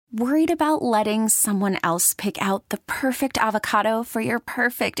Worried about letting someone else pick out the perfect avocado for your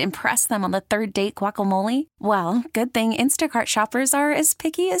perfect impress them on the third date guacamole? Well, good thing Instacart shoppers are as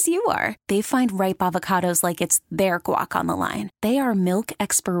picky as you are. They find ripe avocados like it's their guac on the line. They are milk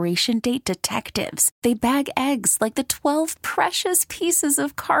expiration date detectives. They bag eggs like the 12 precious pieces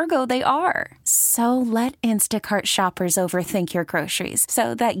of cargo they are. So let Instacart shoppers overthink your groceries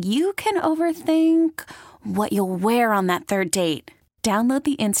so that you can overthink what you'll wear on that third date. Download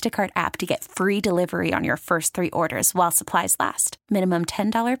the Instacart app to get free delivery on your first 3 orders while supplies last. Minimum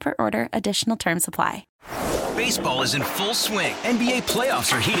 $10 per order. Additional terms apply. Baseball is in full swing. NBA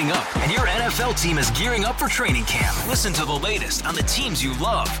playoffs are heating up, and your NFL team is gearing up for training camp. Listen to the latest on the teams you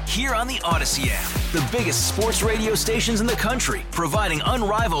love here on the Odyssey app. The biggest sports radio stations in the country, providing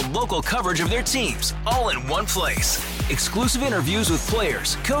unrivaled local coverage of their teams, all in one place. Exclusive interviews with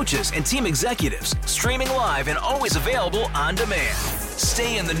players, coaches, and team executives, streaming live and always available on demand.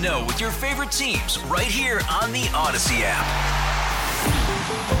 Stay in the know with your favorite teams right here on the Odyssey app.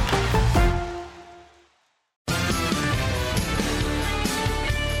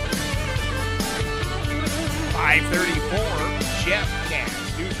 534, Jeff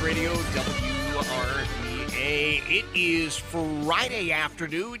Katz, News Radio WRVA. It is Friday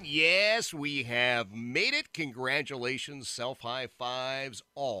afternoon. Yes, we have made it. Congratulations, self-high fives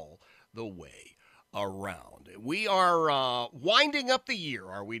all the way around. We are winding up the year,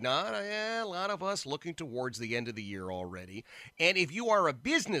 are we not? A lot of us looking towards the end of the year already. And if you are a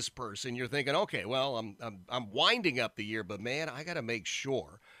business person, you're thinking, okay, well, I'm winding up the year, but man, I got to make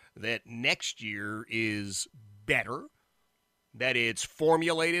sure that next year is better, that it's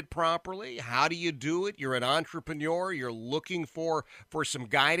formulated properly. How do you do it? You're an entrepreneur. You're looking for some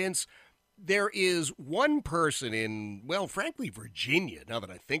guidance. There is one person in, well, frankly, Virginia, now that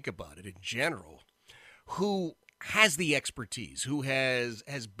I think about it in general, who has the expertise, who has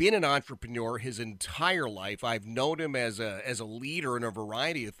been an entrepreneur his entire life. I've known him as a leader in a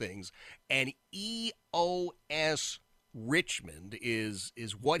variety of things, and EOS Richmond is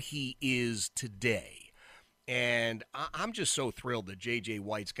what he is today. And I'm just so thrilled that J.J.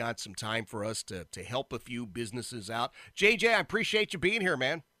 White's got some time for us to help a few businesses out. J.J., I appreciate you being here,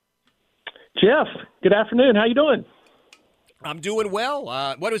 man. Jeff, good afternoon. How you doing? I'm doing well.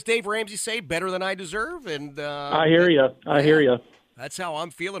 What does Dave Ramsey say? Better than I deserve? And I hear you. I hear you. That's how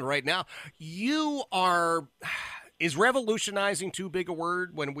I'm feeling right now. You are – is revolutionizing too big a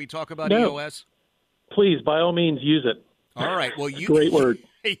word when we talk about EOS? Please, by all means, use it. All right. Well, great word.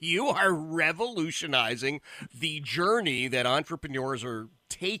 You are revolutionizing the journey that entrepreneurs are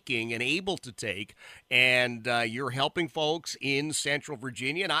taking and able to take, and you're helping folks in Central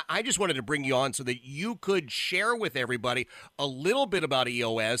Virginia. And I just wanted to bring you on so that you could share with everybody a little bit about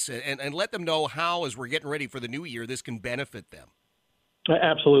EOS and let them know how, as we're getting ready for the new year, this can benefit them.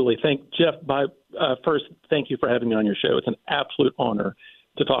 Absolutely. Jeff, first, thank you for having me on your show. It's an absolute honor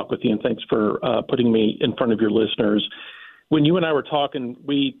to talk with you, and thanks for putting me in front of your listeners. When you and I were talking,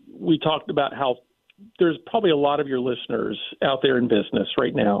 we talked about how there's probably a lot of your listeners out there in business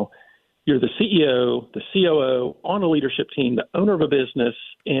right now. You're the CEO, the COO, on a leadership team, the owner of a business,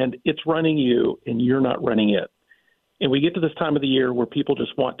 and it's running you, and you're not running it. And we get to this time of the year where people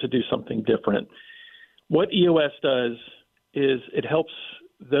just want to do something different. What EOS does is it helps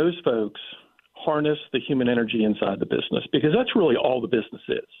those folks harness the human energy inside the business, because that's really all the business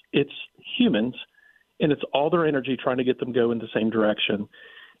is. It's humans, and it's all their energy trying to get them go in the same direction.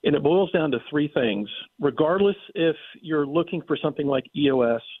 And it boils down to 3 things. Regardless if you're looking for something like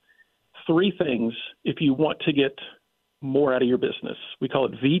EOS, 3 things if you want to get more out of your business. We call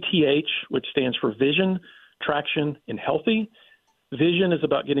it VTH, which stands for Vision, Traction, and Healthy. Vision is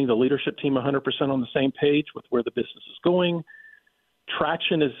about getting the leadership team 100% on the same page with where the business is going.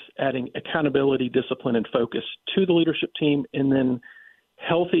 Traction is adding accountability, discipline, and focus to the leadership team. And then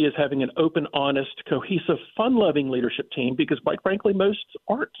healthy is having an open, honest, cohesive, fun-loving leadership team, because quite frankly, most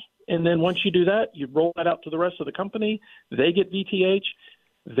aren't. And then once you do that, you roll that out to the rest of the company. They get VTH.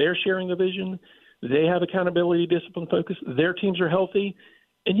 They're sharing the vision. They have accountability, discipline, focus. Their teams are healthy.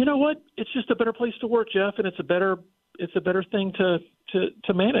 And you know what? It's just a better place to work, Jeff, and it's a better thing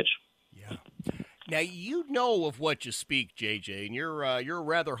to manage. Yeah. Now, you know of what you speak, JJ, and you're a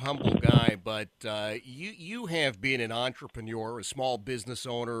rather humble guy, but you have been an entrepreneur, a small business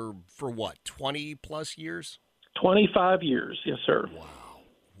owner for what, 20-plus years? 25 years, yes, sir.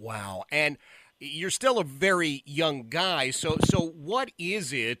 Wow. And you're still a very young guy, so what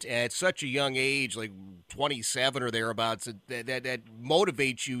is it at such a young age, like 27 or thereabouts, that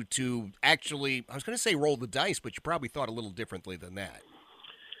motivates you to actually, I was going to say roll the dice, but you probably thought a little differently than that.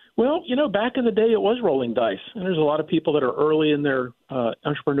 Well, back in the day, it was rolling dice. And there's a lot of people that are early in their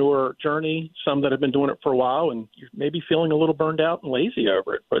entrepreneur journey, some that have been doing it for a while, and you're maybe feeling a little burned out and lazy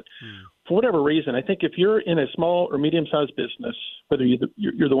over it. But for whatever reason, I think if you're in a small or medium-sized business, whether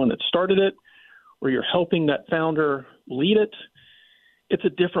you're the one that started it or you're helping that founder lead it, it's a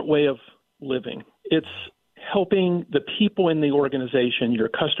different way of living. It's helping the people in the organization, your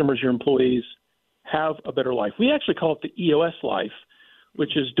customers, your employees, have a better life. We actually call it the EOS life,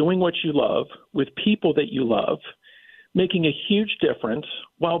 which is doing what you love with people that you love, making a huge difference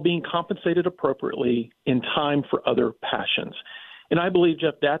while being compensated appropriately in time for other passions. And I believe,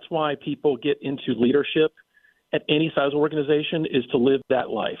 Jeff, that's why people get into leadership at any size organization, is to live that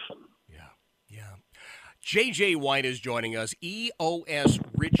life. J.J. White is joining us.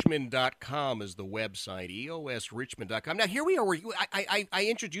 EOSRichmond.com is the website, EOSRichmond.com. Now, here we are. I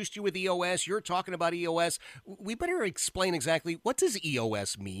introduced you with EOS. You're talking about EOS. We better explain exactly, what does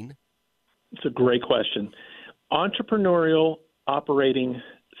EOS mean? It's a great question. Entrepreneurial Operating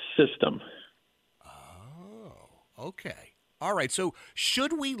System. Oh, okay. All right, so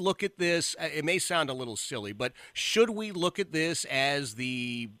should we look at this, it may sound a little silly, but should we look at this as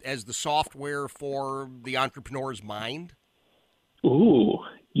the software for the entrepreneur's mind? Ooh,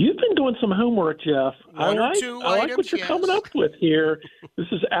 you've been doing some homework, Jeff. I like what you're coming up with here.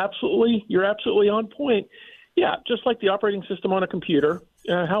 You're absolutely on point. Yeah, just like the operating system on a computer.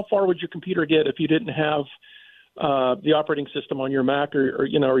 How far would your computer get if you didn't have the operating system on your Mac or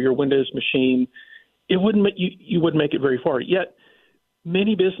your Windows machine? You wouldn't make it very far. Yet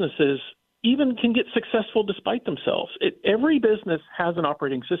many businesses even can get successful despite themselves. Every business has an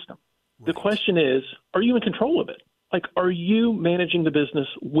operating system. Right. The question is, are you in control of it? Like, are you managing the business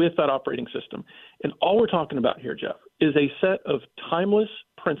with that operating system? And all we're talking about here, Jeff, is a set of timeless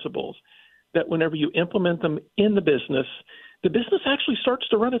principles that whenever you implement them in the business actually starts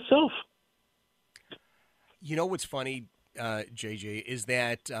to run itself. You know what's funny, JJ, is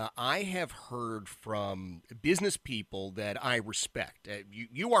that I have heard from business people that I respect.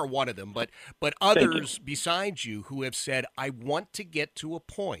 You are one of them, but others besides you who have said, I want to get to a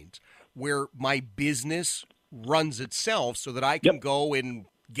point where my business runs itself so that I can go and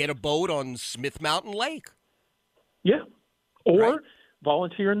get a boat on Smith Mountain Lake. Yeah. Or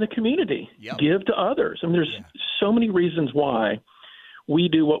volunteer in the community. Yep. Give to others. I mean, there's so many reasons why we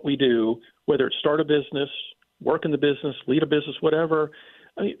do what we do, whether it's start a business, work in the business, lead a business, whatever.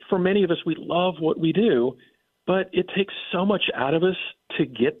 I mean, for many of us, we love what we do, but it takes so much out of us to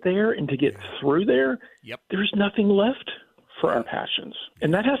get there and to get through there. Yep. There's nothing left for our passions.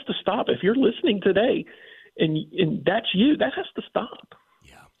 And that has to stop. If you're listening today and that's you, that has to stop.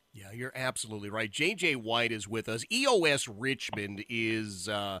 Yeah, you're absolutely right. J.J. White is with us. EOS Richmond is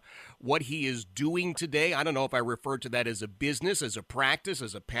what he is doing today. I don't know if I referred to that as a business, as a practice,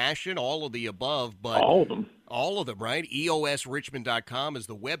 as a passion, all of the above. But all of them. All of them, right? EOSRichmond.com is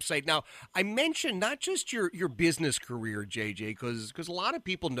the website. Now, I mentioned not just your business career, JJ, because a lot of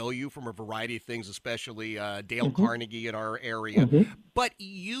people know you from a variety of things, especially Dale Carnegie in our area. But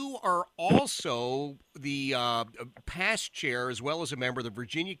you are also the past chair as well as a member of the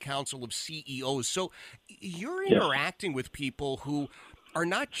Virginia Council of CEOs. So you're interacting with people who are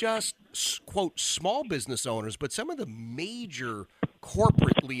not just, quote, small business owners, but some of the major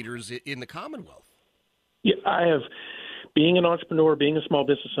corporate leaders in the Commonwealth. Yeah, being an entrepreneur, being a small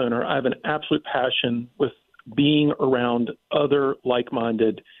business owner, I have an absolute passion with being around other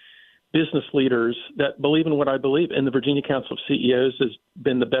like-minded business leaders that believe in what I believe. And the Virginia Council of CEOs has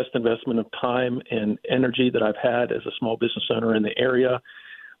been the best investment of time and energy that I've had as a small business owner in the area.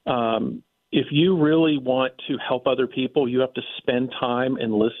 If you really want to help other people, you have to spend time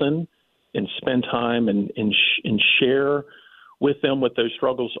and listen and spend time and share with them what those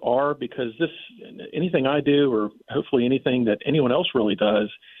struggles are, because anything I do, or hopefully anything that anyone else really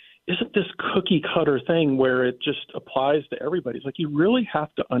does, isn't this cookie cutter thing where it just applies to everybody. It's like you really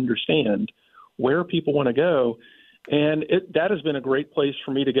have to understand where people want to go. And that has been a great place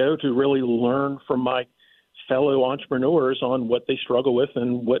for me to go to really learn from my fellow entrepreneurs on what they struggle with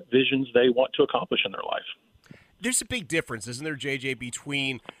and what visions they want to accomplish in their life. There's a big difference, isn't there, JJ,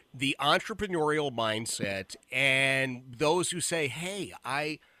 between the entrepreneurial mindset and those who say, hey,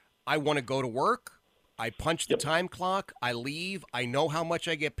 I want to go to work, I punch the time clock, I leave, I know how much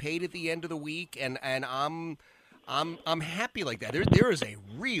I get paid at the end of the week, and I'm happy like that. There is a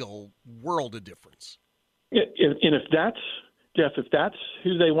real world of difference. And if that's, Jeff, if that's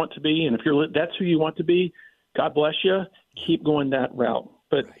who they want to be, and if that's who you want to be, God bless you, keep going that route.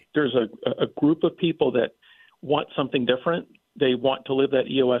 But there's a group of people that want something different. They want to live that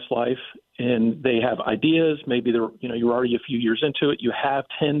EOS life, and they have ideas. Maybe you're already a few years into it. You have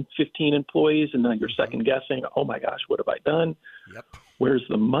 10, 15 employees, and then you're second guessing. Oh my gosh, what have I done? Yep. Where's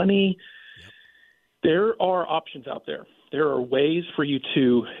the money? Yep. There are options out there. There are ways for you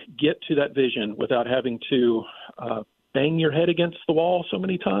to get to that vision without having to bang your head against the wall so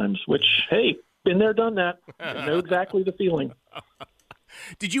many times, which, hey, been there, done that. I know exactly the feeling.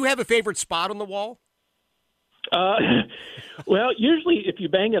 Did you have a favorite spot on the wall? Well, usually if you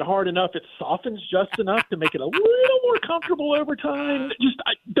bang it hard enough, it softens just enough to make it a little more comfortable over time.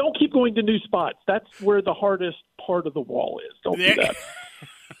 Don't keep going to new spots. That's where the hardest part of the wall is. Don't do that.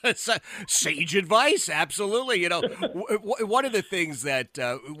 Sage advice, absolutely. You know, one of the things that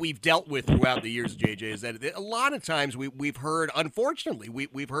we've dealt with throughout the years, JJ, is that a lot of times we've heard, unfortunately,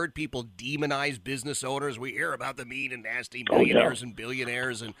 we've heard people demonize business owners. We hear about the mean and nasty millionaires and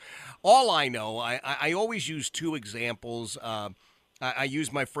billionaires, and all I know, I always use two examples. I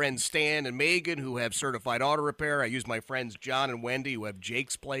use my friends Stan and Megan, who have certified auto repair. I use my friends John and Wendy, who have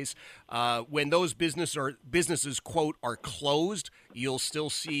Jake's Place. When those businesses, quote, are closed, you'll still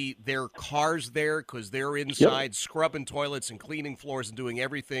see their cars there because they're inside scrubbing toilets and cleaning floors and doing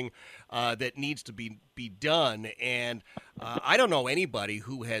everything that needs to be done. And I don't know anybody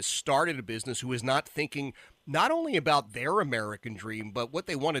who has started a business who is not thinking not only about their American dream, but what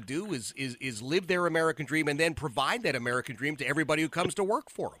they want to do is live their American dream and then provide that American dream to everybody who comes to work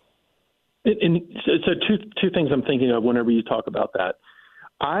for them. And so two things I'm thinking of whenever you talk about that.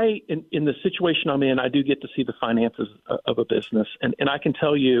 In the situation I'm in, I do get to see the finances of a business, and I can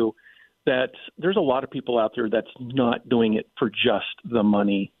tell you that there's a lot of people out there that's not doing it for just the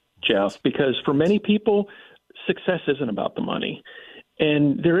money, Jeff, because for many people, success isn't about the money.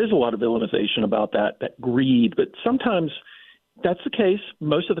 And there is a lot of villainization about that greed, but sometimes that's the case.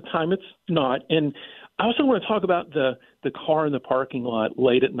 Most of the time it's not. And I also want to talk about the car in the parking lot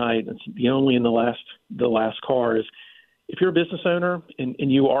late at night. It's only in the last car is if you're a business owner and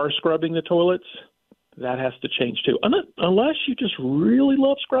you are scrubbing the toilets, that has to change too. Unless you just really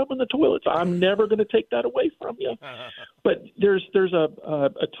love scrubbing the toilets, I'm never going to take that away from you. But there's a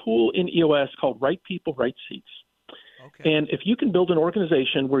tool in EOS called Right People, Right Seats. Okay. And if you can build an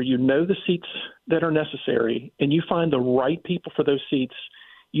organization where you know the seats that are necessary and you find the right people for those seats,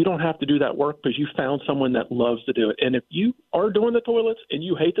 you don't have to do that work because you found someone that loves to do it. And if you are doing the toilets and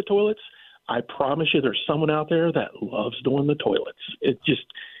you hate the toilets, I promise you there's someone out there that loves doing the toilets. You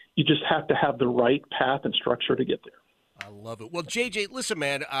just have to have the right path and structure to get there. I love it. Well, JJ, listen,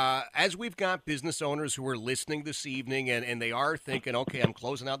 man, as we've got business owners who are listening this evening and they are thinking, okay, I'm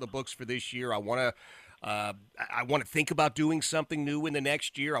closing out the books for this year. I want to think about doing something new in the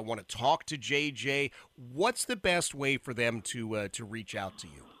next year. I want to talk to JJ. What's the best way for them to reach out to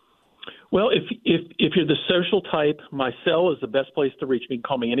you? Well, if you're the social type, my cell is the best place to reach me. You can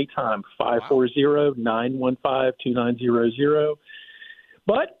call me anytime, 540-915-2900.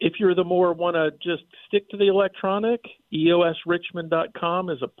 But if you're the more want to just stick to the electronic,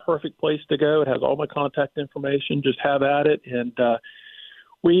 eosrichmond.com is a perfect place to go. It has all my contact information. Just have at it. And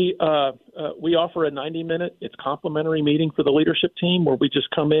we offer a 90-minute, it's complimentary meeting for the leadership team where we just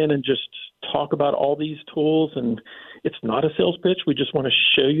come in and just talk about all these tools. And it's not a sales pitch. We just want to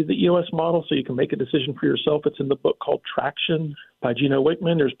show you the EOS model so you can make a decision for yourself. It's in the book called Traction by Gino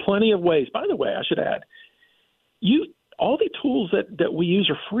Wickman. There's plenty of ways. By the way, I should add, all the tools that we use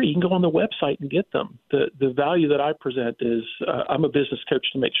are free. You can go on the website and get them. The value that I present is I'm a business coach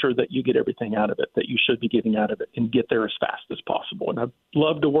to make sure that you get everything out of it that you should be getting out of it and get there as fast as possible. And I'd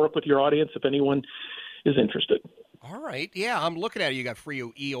love to work with your audience if anyone is interested. All right. Yeah, I'm looking at it. You got free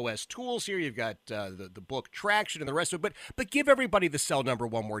EOS tools here. You've got the book Traction and the rest of it. But give everybody the cell number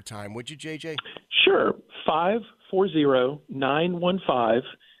one more time, would you, JJ? Sure.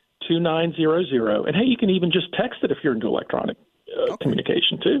 540-915-2900. And hey, you can even just text it if you're into electronic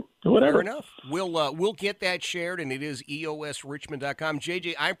communication too. Whatever. Fair enough. We'll get that shared, and it is eosrichmond.com.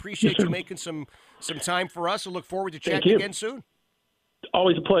 JJ, I appreciate you making some time for us. I look forward to chatting again soon.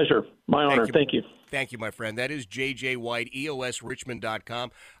 Always a pleasure. My honor. Thank you. Thank you, my friend. That is JJ White,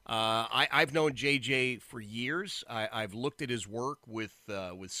 eosrichmond.com. I've known JJ for years. I've looked at his work with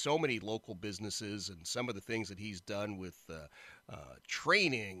so many local businesses and some of the things that he's done with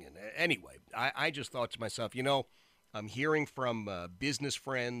training. And anyway, I just thought to myself, I'm hearing from business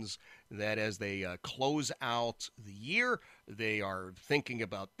friends that as they close out the year, they are thinking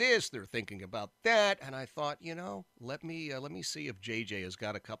about this, they're thinking about that, and I thought, let me see if JJ has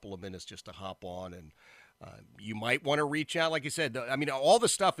got a couple of minutes just to hop on and You might want to reach out. Like you said, I mean, all the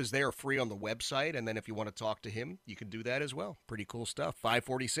stuff is there free on the website. And then if you want to talk to him, you can do that as well. Pretty cool stuff.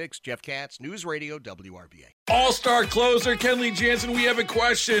 546, Jeff Katz, News Radio, WRBA. All-star closer, Kenley Jansen, we have a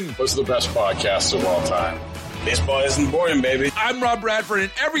question. What's the best podcast of all time? Baseball isn't boring, baby. I'm Rob Bradford,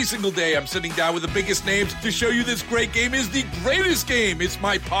 and every single day I'm sitting down with the biggest names to show you this great game is the greatest game. It's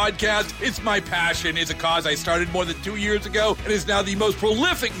my podcast. It's my passion. It's a cause I started more than 2 years ago and is now the most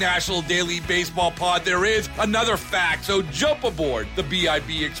prolific national daily baseball pod there is. Another fact, so jump aboard the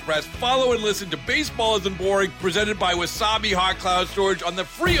BIB Express. Follow and listen to Baseball Isn't Boring, presented by Wasabi Hot Cloud Storage on the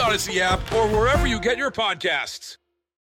free Odyssey app or wherever you get your podcasts.